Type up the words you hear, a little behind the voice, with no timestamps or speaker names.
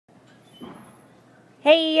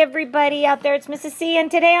Hey everybody out there, it's Mrs. C, and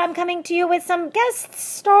today I'm coming to you with some guest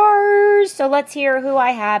stars. So let's hear who I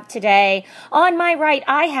have today. On my right,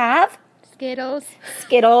 I have... Skittles.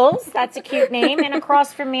 Skittles, that's a cute name. And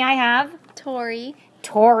across from me, I have... Tori.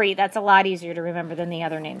 Tori, that's a lot easier to remember than the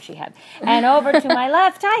other name she had. And over to my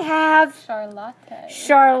left, I have... Charlotte.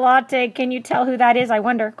 Charlotte. Can you tell who that is, I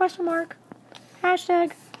wonder? Question mark.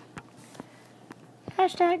 Hashtag.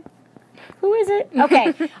 Hashtag. Who is it?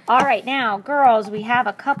 Okay. All right. Now, girls, we have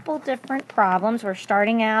a couple different problems. We're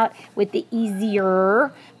starting out with the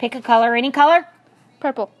easier. Pick a color. Any color?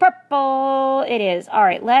 Purple. Purple. It is. All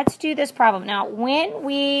right. Let's do this problem. Now,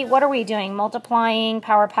 what are we doing? Multiplying,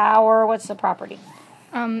 power. What's the property?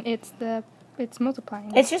 It's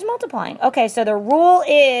multiplying. It's just multiplying. Okay. So the rule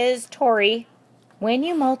is, Tori, when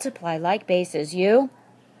you multiply like bases, you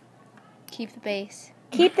Keep the base.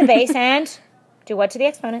 keep the base and do what to the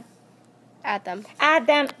exponent? Add them. Add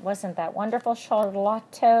them. Wasn't that wonderful, Charlotte?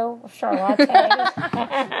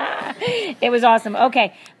 It was awesome.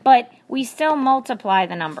 Okay, but we still multiply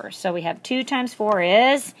the numbers. So we have 2 times 4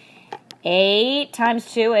 is 8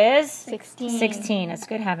 times 2 is 16. 16. It's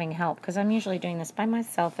good having help because I'm usually doing this by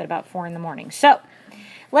myself at about 4 in the morning. So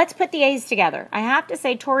let's put the A's together. I have to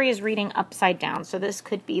say Tori is reading upside down, so this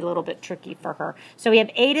could be a little bit tricky for her. So we have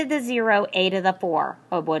A to the 0, A to the 4.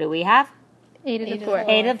 Oh, what do we have? 8 to the 4.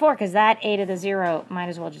 8 to the 4, because that A to the 0 might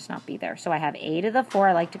as well just not be there. So I have A to the 4.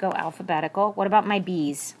 I like to go alphabetical. What about my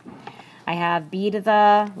B's? I have B to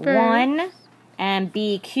the 1 and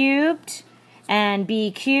B cubed. And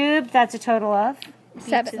B cubed, that's a total of?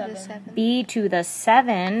 7. To the 7. B to the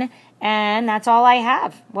 7. And that's all I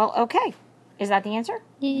have. Well, okay. Is that the answer?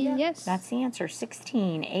 Yes. That's the answer.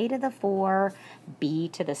 16. A to the 4, B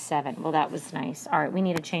to the 7. Well, that was nice. All right, we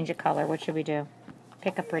need to change a color. What should we do?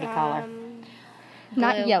 Pick a pretty color.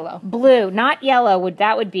 Not yellow. Blue, not yellow.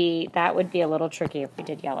 That would be a little tricky if we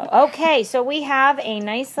did yellow. Okay, so we have a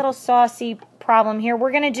nice little saucy problem here.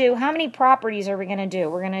 We're going to do, how many properties are we going to do?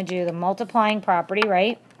 We're going to do the multiplying property,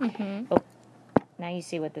 right? Mm-hmm. Oh, now you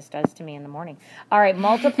see what this does to me in the morning. All right,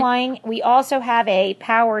 multiplying. We also have a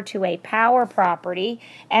power to a power property,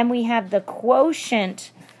 and we have the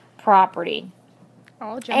quotient property.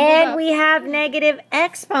 All jumbled And up. we have negative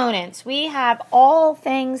exponents. We have all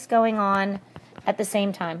things going on at the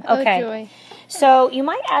same time. Okay. Oh, joy. So you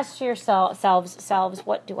might ask yourselves,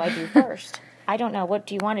 what do I do first? I don't know. What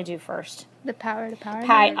do you want to do first? The power to power.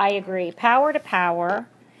 I agree. Power to power.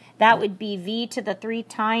 That would be V to the 3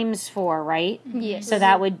 times 4, right? Yes. So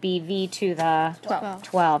that would be V to the 12.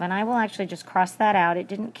 12. And I will actually just cross that out. It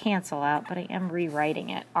didn't cancel out, but I am rewriting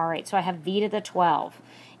it. All right. So I have V to the 12.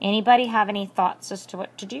 Anybody have any thoughts as to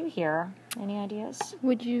what to do here? Any ideas?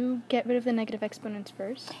 Would you get rid of the negative exponents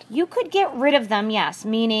first? You could get rid of them, yes,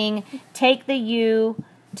 meaning take the u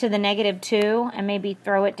to the negative 2 and maybe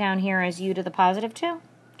throw it down here as u to the positive 2.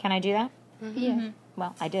 Can I do that? Mm-hmm. Yeah.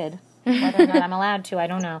 Well, I did. Whether or not I'm allowed to, I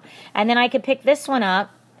don't know. And then I could pick this one up,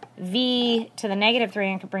 v to the negative 3,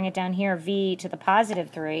 and I could bring it down here, v to the positive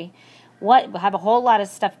 3. We'll have a whole lot of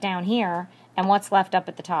stuff down here, and what's left up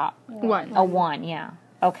at the top? 1. A 1, yeah.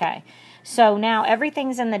 Okay. So now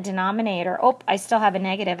everything's in the denominator. Oh, I still have a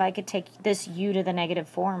negative. I could take this u to the negative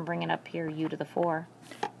 4 and bring it up here, u to the 4.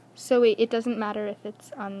 So wait, it doesn't matter if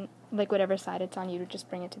it's on, like, whatever side it's on, you would just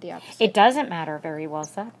bring it to the opposite. It doesn't matter. Very well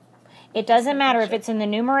said. It doesn't matter if it's in the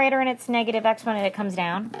numerator and it's negative exponent, it comes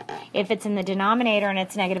down. If it's in the denominator and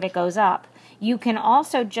it's negative, it goes up. You can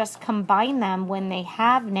also just combine them when they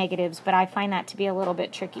have negatives, but I find that to be a little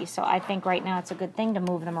bit tricky. So I think right now it's a good thing to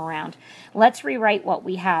move them around. Let's rewrite what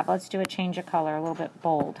we have. Let's do a change of color, a little bit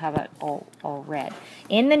bold. How about all red?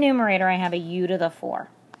 In the numerator, I have a u to the 4.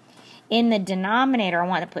 In the denominator, I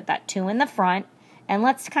want to put that 2 in the front. And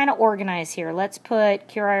let's kind of organize here. Let's put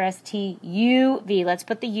QRSTUV. Let's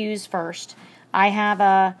put the U's first. I have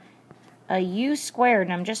a U squared,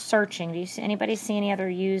 and I'm just searching. Anybody see any other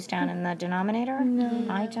U's down in the denominator? No.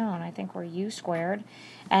 I don't. I think we're U squared.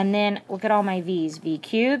 And then look at all my V's. V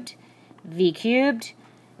cubed, V cubed,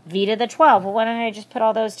 V to the 12. Well, why don't I just put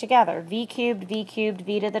all those together? V cubed,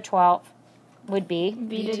 V to the 12 would be?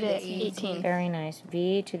 V to the 18th. Very nice.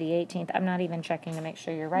 V to the 18th. I'm not even checking to make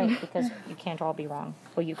sure you're right because you can't all be wrong.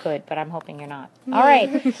 Well, you could, but I'm hoping you're not. All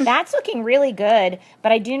right. That's looking really good,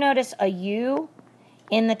 but I do notice a U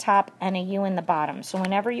in the top and a U in the bottom. So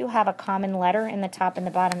whenever you have a common letter in the top and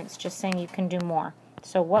the bottom, it's just saying you can do more.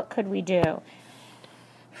 So what could we do?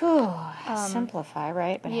 Whew, simplify,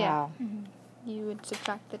 right? But yeah. how? You would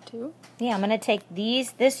subtract the 2. Yeah, I'm going to take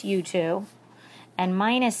this U2 and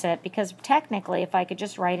minus it, because technically, if I could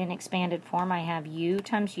just write in expanded form, I have u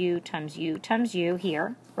times u times u times u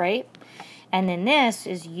here, right? And then this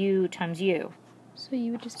is u times u. So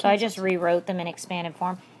you would just. So I just rewrote them in expanded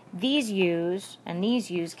form. These u's and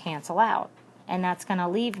these u's cancel out. And that's going to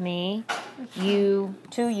leave me u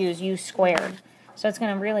squared. So it's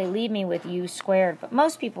going to really leave me with u squared. But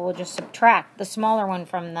most people will just subtract the smaller one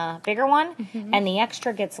from the bigger one, and the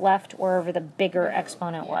extra gets left wherever the bigger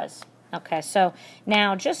exponent was. Okay, so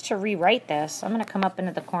now just to rewrite this, I'm going to come up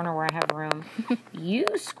into the corner where I have room. U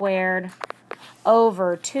squared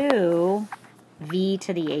over 2 v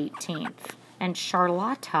to the 18th. And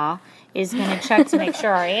Charlotta is going to check to make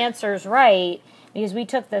sure our answer's right, because we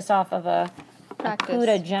took this off of a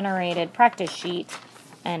CUDA-generated practice sheet,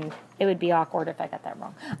 and it would be awkward if I got that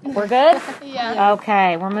wrong. We're good? Yeah.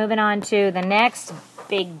 Okay, we're moving on to the next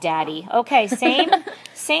big daddy. Okay,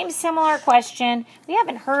 same similar question. We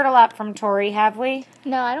haven't heard a lot from Tori, have we?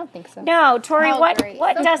 No, I don't think so. No, Tori, what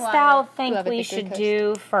So dost thou quiet. think we should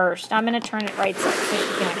do first? I'm going to turn it right so you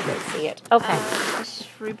can actually see it. Okay.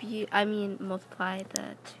 Multiply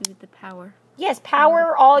to the power. Yes,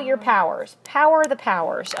 power all your powers. Power the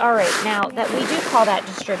powers. All right, now that we do call that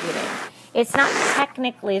distributing. It's not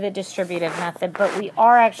technically the distributive method, but we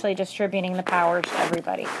are actually distributing the powers to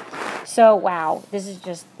everybody. So, wow, this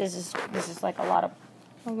is like a lot of.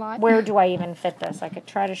 A lot. Where do I even fit this? I could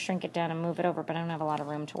try to shrink it down and move it over, but I don't have a lot of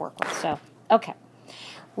room to work with. So, okay.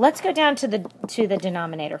 Let's go down to the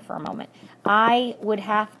denominator for a moment. I would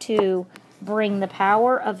have to bring the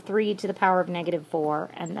power of 3 to the power of -4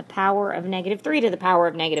 and the power of -3 to the power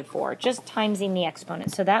of -4, just timesing the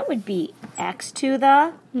exponent. So that would be x to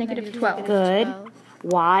the -12. good,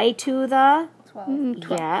 y to the 12.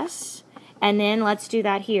 yes, and then let's do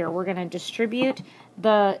that here. We're going to distribute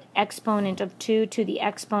the exponent of 2 to the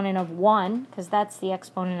exponent of 1, because that's the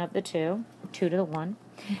exponent of the 2 to the 1,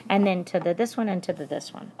 and then to the this one and to the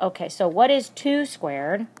this one. Okay, so what is 2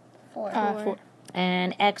 squared? 4.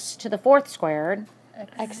 And x to the 4th squared,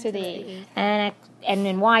 X to the 8. and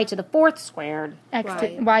then y to the 4th squared. Y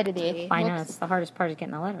to the 8. I know, it's the hardest part is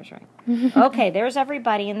getting the letters right. Okay, there's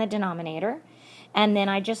everybody in the denominator. And then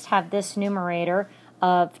I just have this numerator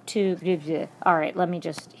of 2. All right, let me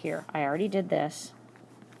just, here, I already did this.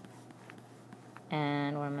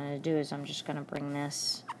 And what I'm going to do is I'm just going to bring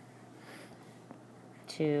this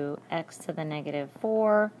to x to the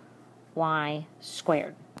 -4, y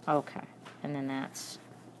squared. Okay, and then that's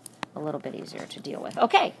a little bit easier to deal with.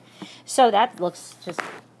 Okay, so that looks just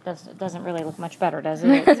doesn't really look much better, does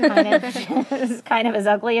it? It's kind of as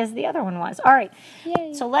ugly as the other one was. All right,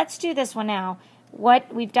 Yay. so let's do this one now.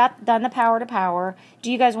 What we've done the power to power.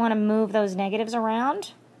 Do you guys want to move those negatives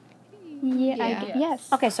around? Yeah.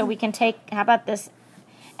 Yes. Okay, so we can take, how about this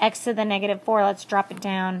x to the -4? Let's drop it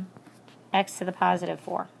down, x to the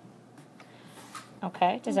 +4.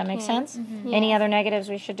 Okay, does that make sense? Any other negatives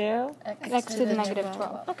we should do? X to the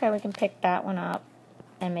 -12. Okay, we can pick that one up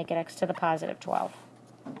and make it x to the +12.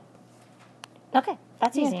 Okay,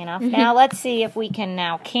 that's easy enough. Now let's see if we can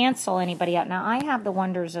now cancel anybody out. Now I have the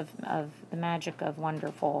wonders of the magic of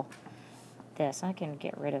wonderful this. I can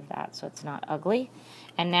get rid of that so it's not ugly.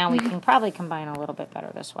 And now we can probably combine a little bit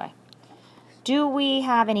better this way. Do we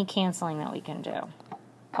have any canceling that we can do?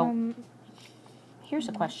 Oh, here's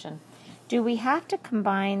a question. Do we have to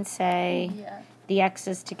combine, say, the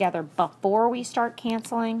x's together before we start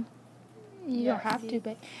canceling? You don't have to,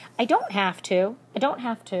 but I don't have to.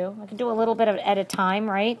 I can do a little bit of it at a time,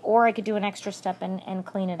 right? Or I could do an extra step and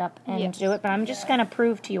clean it up and do it. But I'm just going to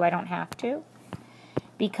prove to you I don't have to.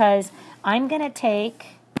 Because I'm going to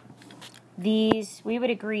take these, we would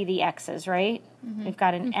agree the x's, right? We've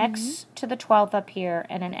got an x to the 12th up here,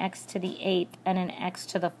 and an x to the 8th, and an x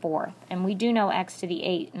to the 4th. And we do know x to the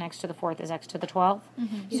 8 and x to the 4th is x to the 12th.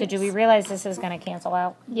 So do we realize this is going to cancel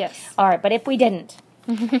out? yes. All right, but if we didn't,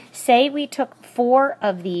 say we took 4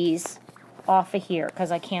 of these off of here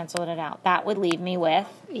because I canceled it out. That would leave me with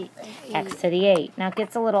x to the 8. Now it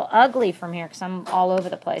gets a little ugly from here because I'm all over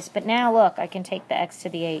the place. But now look, I can take the x to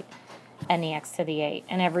the 8 and the x to the 8.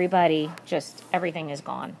 And everything is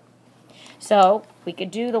gone. So we could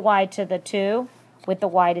do the y to the 2 with the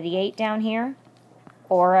y to the 8 down here.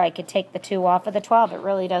 Or I could take the 2 off of the 12. It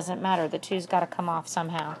really doesn't matter. The 2's got to come off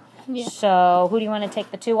somehow. Yeah. So who do you want to take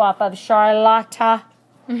the 2 off of? Charlotta?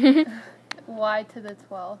 Y to the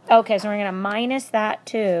 12. Okay, so we're going to minus that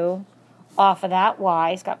 2 off of that y.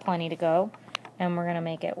 It's got plenty to go. And we're going to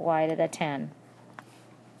make it y to the 10.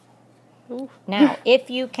 Ooh. Now, if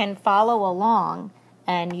you can follow along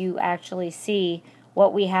and you actually see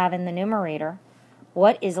what we have in the numerator,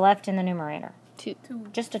 what is left in the numerator? 2.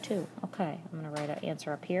 Just a 2. Okay, I'm going to write an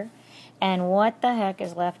answer up here. And what the heck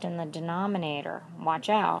is left in the denominator? Watch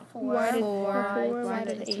out. 4 y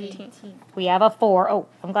to the 18. We have a 4. Oh,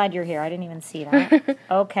 I'm glad you're here. I didn't even see that.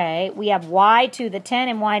 Okay, we have y to the 10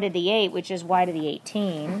 and y to the 8, which is y to the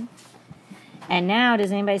 18. And now,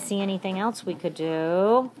 does anybody see anything else we could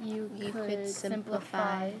do? You could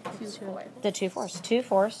simplify 2 fourths. The 2 fourths. 2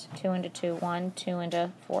 fourths. 2 into 2, 1. 2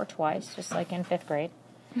 into 4 twice, just like in 5th grade.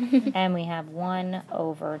 And we have 1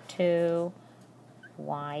 over 2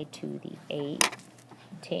 y to the 18th,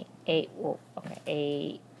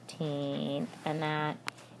 and that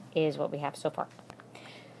is what we have so far.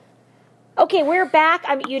 Okay, we're back.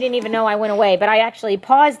 You didn't even know I went away, but I actually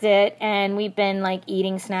paused it, and we've been like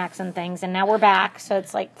eating snacks and things, and now we're back, so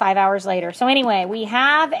it's like 5 hours later. So anyway, we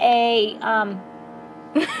have a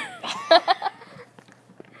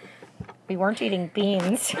we weren't eating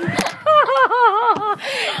beans.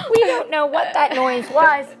 We don't know what that noise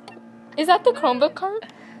was. Is that the Chromebook cart?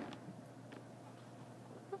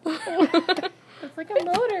 It's like a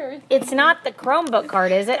motor. It's not the Chromebook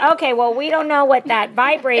card, is it? Okay, well, we don't know what that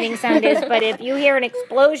vibrating sound is, but if you hear an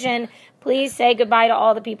explosion, please say goodbye to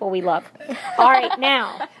all the people we love. All right,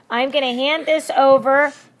 now, I'm going to hand this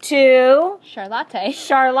over to Charlotte.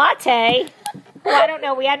 Well, I don't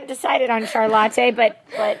know. We hadn't decided on Charlotte, but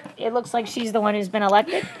it looks like she's the one who's been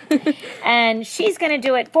elected. And she's going to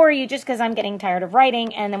do it for you just because I'm getting tired of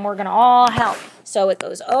writing, and then we're going to all help. So it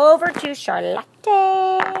goes over to Charlotte.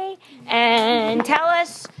 And tell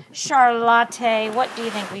us, Charlotte, what do you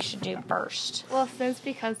think we should do first? Well,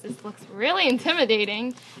 because this looks really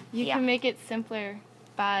intimidating, you can make it simpler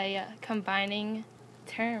by combining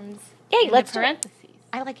terms in let's the parentheses. do it.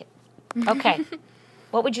 I like it. Okay.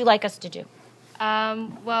 What would you like us to do?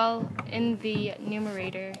 Well, in the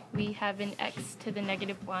numerator, we have an x to the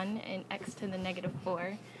 -1 and x to the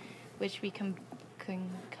 -4, which we can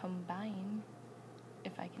combine,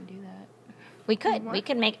 if I can do that. We could. We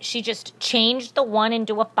could make. She just changed the 1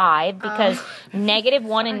 into a 5 because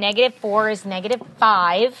 -1 and -4 is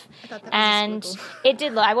 -5. And it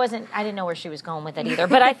did. I didn't know where she was going with it either.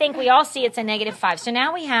 But I think we all see it's a -5. So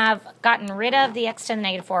now we have gotten rid of the x to the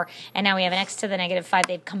 -4, and now we have an x to the -5.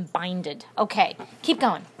 They've combined it. Okay, keep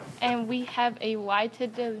going. And we have a y to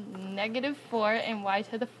the -4 and y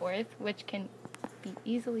to the 4th, which can be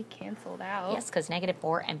easily canceled out. Yes, because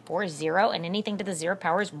 -4 and 4 is 0, and anything to the 0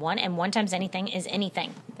 power is 1, and 1 times anything is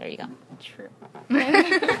anything. There you go. True.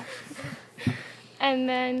 And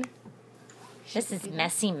then... This is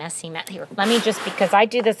messy. Here, let me just, because I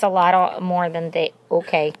do this a lot more than they...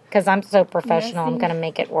 Okay, because I'm so professional, I'm going to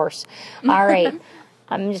make it worse. All right,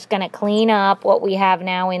 I'm just going to clean up what we have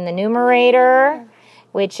now in the numerator,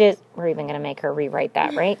 which is... We're even going to make her rewrite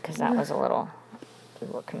that, right? Because that was a little... We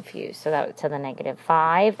were confused. So that was to the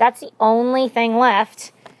 -5. That's the only thing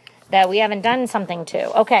left that we haven't done something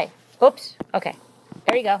to. Okay. Oops. Okay.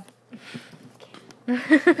 There you go.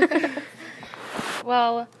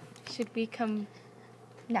 Well, should we come...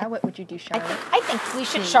 Now what would you do, Charlotte? I think we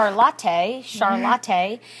should Charlotte.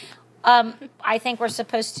 I think we're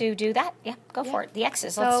supposed to do that. Yeah, go for it. The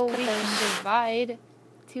x's. Let's So put we those. can divide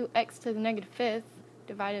 2x to the -5th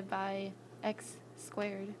divided by x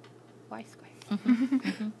squared, y squared.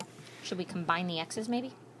 Should we combine the x's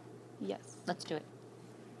maybe? Yes. Let's do it.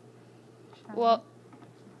 Well,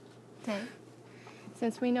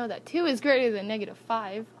 since we know that 2 is greater than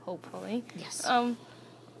 -5, hopefully, Yes.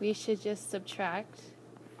 we should just subtract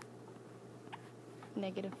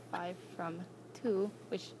 -5 from 2,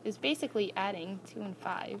 which is basically adding 2 and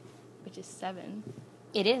 5, which is 7.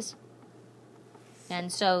 It is.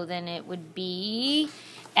 And so then it would be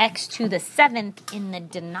x to the 7th in the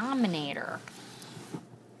denominator.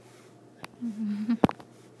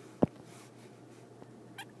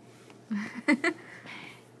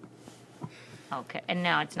 Okay, and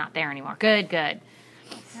no, it's not there anymore. Good.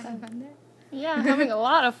 Yeah, I'm having a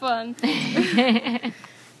lot of fun.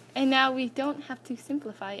 And now we don't have to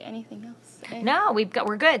simplify anything else. And No,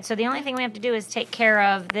 we're good. So the only thing we have to do is take care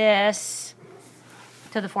of this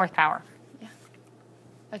to the 4th power.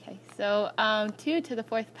 Okay, so 2 to the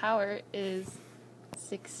 4th power is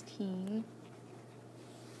 16.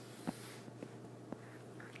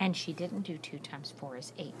 And she didn't do 2 times 4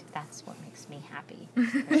 is 8. That's what makes me happy.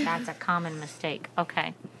 'Cause that's a common mistake.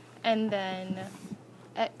 Okay. And then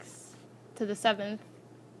x to the 7th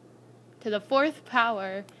to the 4th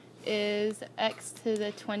power is x to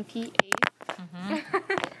the 28th.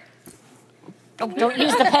 Oh, don't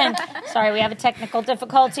use the pen. Sorry, we have a technical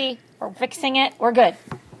difficulty. We're fixing it. We're good.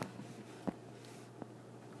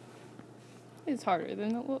 It's harder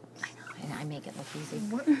than it looks. I And I make it look easy.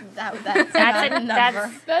 That's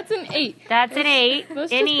That's an 8. That's an 8.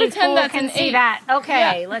 Let's just Any pretend fool that's can an see 8. that.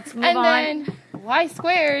 Okay, Yeah. let's move And on. then y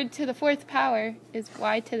squared to the 4th power is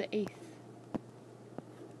y to the 8th.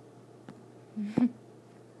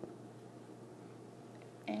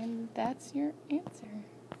 And that's your answer.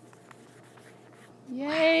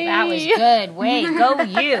 Yay! That was good. Way go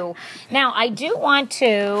you. Now, I do want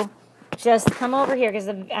to just come over here because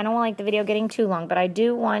I don't like the video getting too long, but I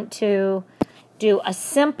do want to do a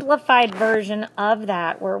simplified version of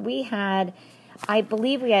that where we had, I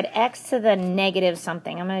believe we had x to the negative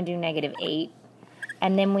something. I'm going to do negative 8.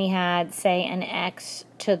 And then we had, say, an x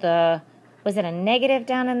to the, was it a negative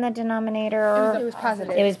down in the denominator? It was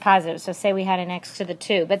positive. It was positive. So say we had an x to the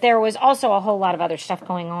 2. But there was also a whole lot of other stuff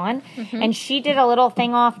going on. And she did a little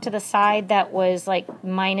thing off to the side that was like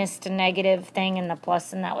minus to negative thing and the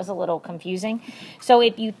plus, and that was a little confusing. So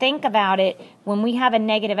if you think about it, when we have a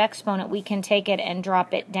negative exponent, we can take it and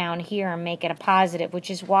drop it down here and make it a positive, which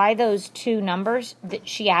is why those two numbers, that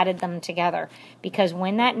she added them together. Because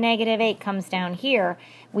when that negative 8 comes down here,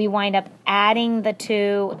 we wind up adding the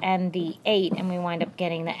 2 and the 8, and we wind up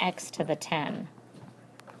getting the x to the 10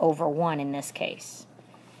 over 1 in this case.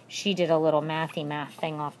 She did a little math thing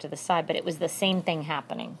off to the side, but it was the same thing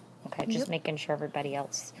happening. Okay, just making sure everybody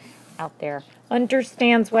else out there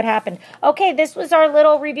understands what happened. Okay, this was our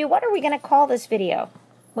little review. What are we going to call this video?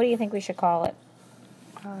 What do you think we should call it?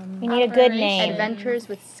 We need a good name. Adventures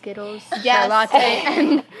with Skittles, Yes. Latte,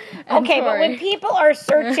 and Okay, but when Tori. people are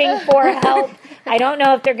searching for help, I don't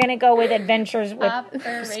know if they're going to go with adventures with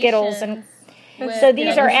Skittles. And so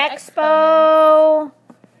these are Expo.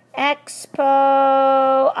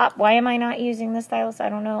 Why am I not using the stylus? I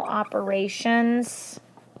don't know. Operations.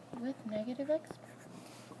 With negative x.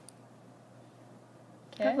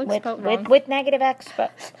 That Okay. looks spelled wrong. With negative x,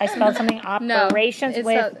 but I spelled something. No, Operations it's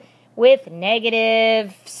with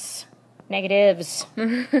negatives. Negatives. All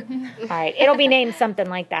right. It'll be named something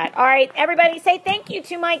like that. All right. Everybody say thank you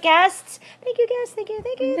to my guests. Thank you, guests. Thank you.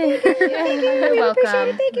 Thank you. Thank you. Thank you. You're We appreciate it.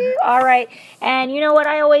 welcome. Thank you. All right. And you know what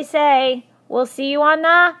I always say? We'll see you on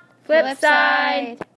the Flip side.